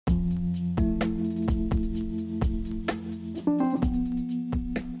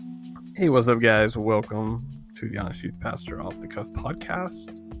Hey, what's up, guys? Welcome to the Honest Youth Pastor Off the Cuff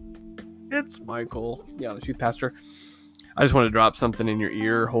podcast. It's Michael, the Honest Youth Pastor. I just want to drop something in your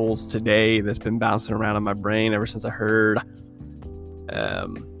ear holes today that's been bouncing around in my brain ever since I heard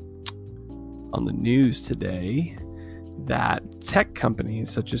on the news today that tech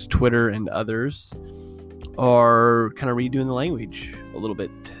companies such as Twitter and others are kind of redoing the language a little bit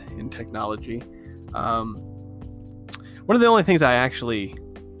in technology. One of the only things I actually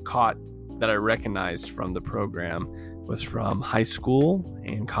caught that I recognized from the program was from high school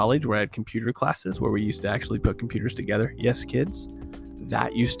and college, where I had computer classes where we used to actually put computers together. Yes, kids,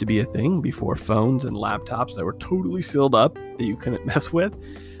 that used to be a thing before phones and laptops that were totally sealed up that you couldn't mess with.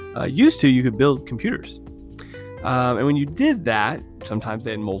 You could build computers. And when you did that, sometimes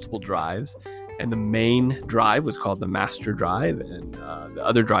they had multiple drives, and the main drive was called the master drive, and the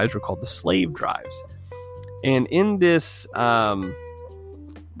other drives were called the slave drives. And in this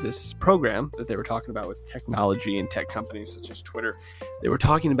program that they were talking about with technology and tech companies such as Twitter, they were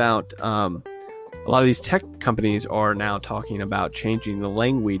talking about a lot of these tech companies are now talking about changing the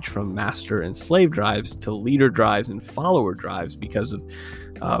language from master and slave drives to leader drives and follower drives because of,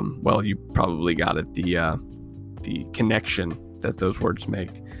 you probably got it, the connection that those words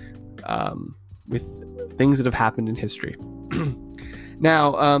make with things that have happened in history.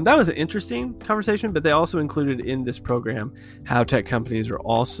 Now, that was an interesting conversation, but they also included in this program how tech companies are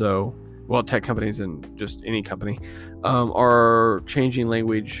also, tech companies and just any company, are changing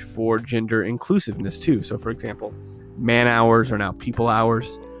language for gender inclusiveness too. So, for example, man hours are now people hours.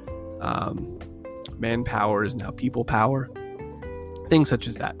 Manpower is now people power. Things such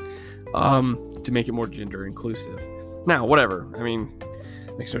as that, to make it more gender inclusive. Now, whatever. I mean,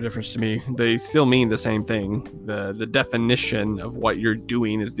 makes no difference to me. They still mean the same thing. The definition of what you're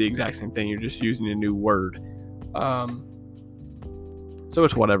doing is the exact same thing. You're just using a new word. So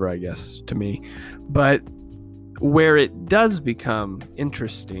it's whatever, I guess, to me. But where it does become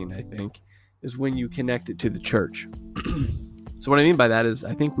interesting, I think, is when you connect it to the church. So what I mean by that is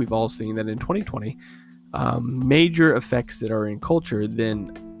I think we've all seen that in 2020, major effects that are in culture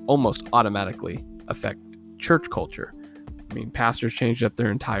then almost automatically affect church culture. I mean, pastors changed up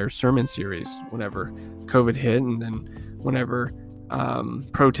their entire sermon series whenever COVID hit, and then whenever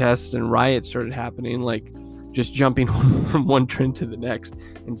protests and riots started happening, like just jumping from one trend to the next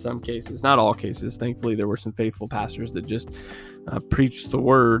in some cases. Not all cases. Thankfully, there were some faithful pastors that just preached the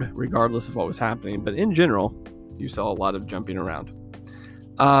word regardless of what was happening. But in general, you saw a lot of jumping around.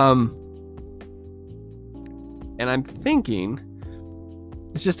 And I'm thinking,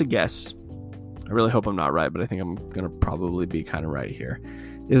 it's just a guess, I really hope I'm not right, but I think I'm going to probably be kind of right here,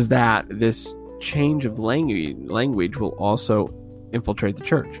 is that this change of language will also infiltrate the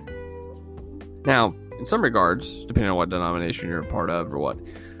church. Now, in some regards, depending on what denomination you're a part of or what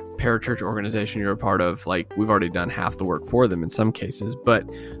parachurch organization you're a part of, like, we've already done half the work for them in some cases, but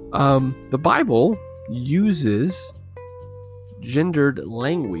the Bible uses gendered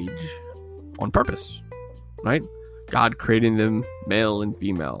language on purpose, right? God creating them male and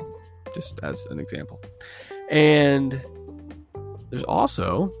female, just as an example. And there's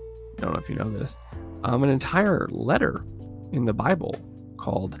also, I don't know if you know this, an entire letter in the Bible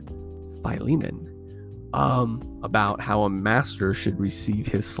called Philemon, about how a master should receive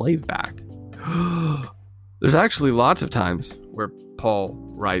his slave back. There's actually lots of times where Paul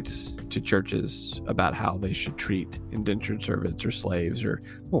writes to churches about how they should treat indentured servants or slaves or,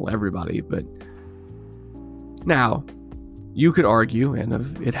 everybody. But now, you could argue, and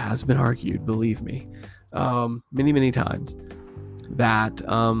it has been argued, believe me, many, many times, that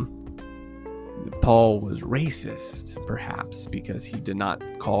Paul was racist, perhaps, because he did not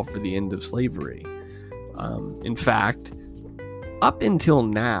call for the end of slavery. In fact, up until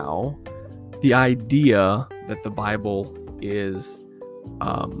now, the idea that the Bible is,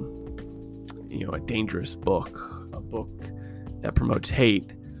 a dangerous book, a book that promotes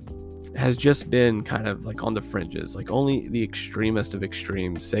hate, has just been kind of like on the fringes. Like, only the extremist of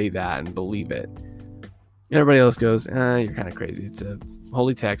extremes say that and believe it. And everybody else goes, you're kind of crazy. It's a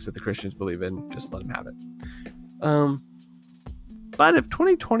holy text that the Christians believe in. Just let them have it. But if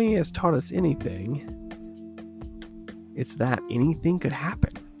 2020 has taught us anything, it's that anything could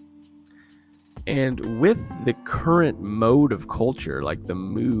happen. And with the current mode of culture, like the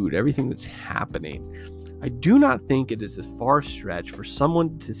mood, everything that's happening, I do not think it is a far stretch for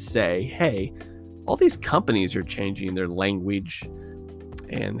someone to say, hey, all these companies are changing their language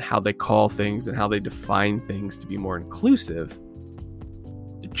and how they call things and how they define things to be more inclusive.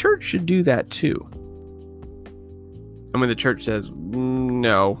 The church should do that too. And when the church says,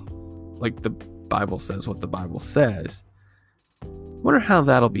 no, like the Bible says what the Bible says, wonder how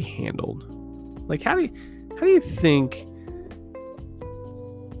that'll be handled. Like, how do you think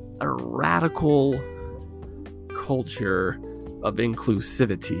a radical culture of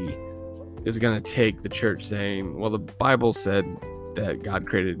inclusivity is going to take the church saying, well, the Bible said that God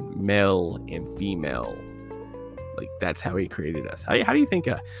created male and female. Like, that's how he created us. How do you think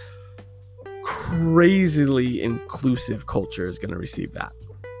a crazily inclusive culture is going to receive that?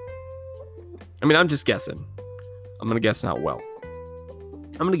 I mean, I'm just guessing. I'm going to guess not well.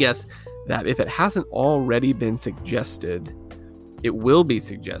 I'm going to guess that if it hasn't already been suggested, it will be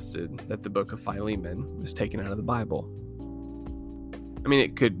suggested that the book of Philemon was taken out of the Bible. I mean,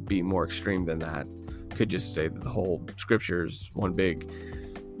 it could be more extreme than that. It could just say that the whole scripture is one big,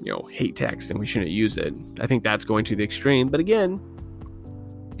 hate text and we shouldn't use it. I think that's going to the extreme. But again,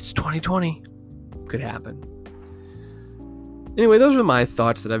 it's 2020. Could happen. Anyway, those are my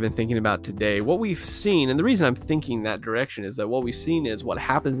thoughts that I've been thinking about today. What we've seen, and the reason I'm thinking that direction is that what we've seen is what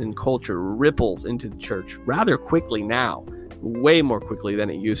happens in culture ripples into the church rather quickly now, way more quickly than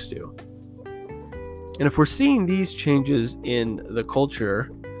it used to. And if we're seeing these changes in the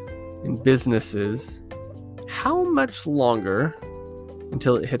culture, in businesses, how much longer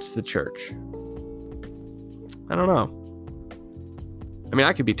until it hits the church? I don't know. I mean,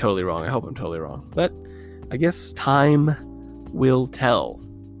 I could be totally wrong. I hope I'm totally wrong. But I guess time will tell.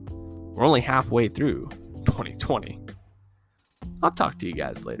 We're only halfway through 2020. I'll talk to you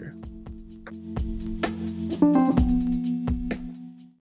guys later.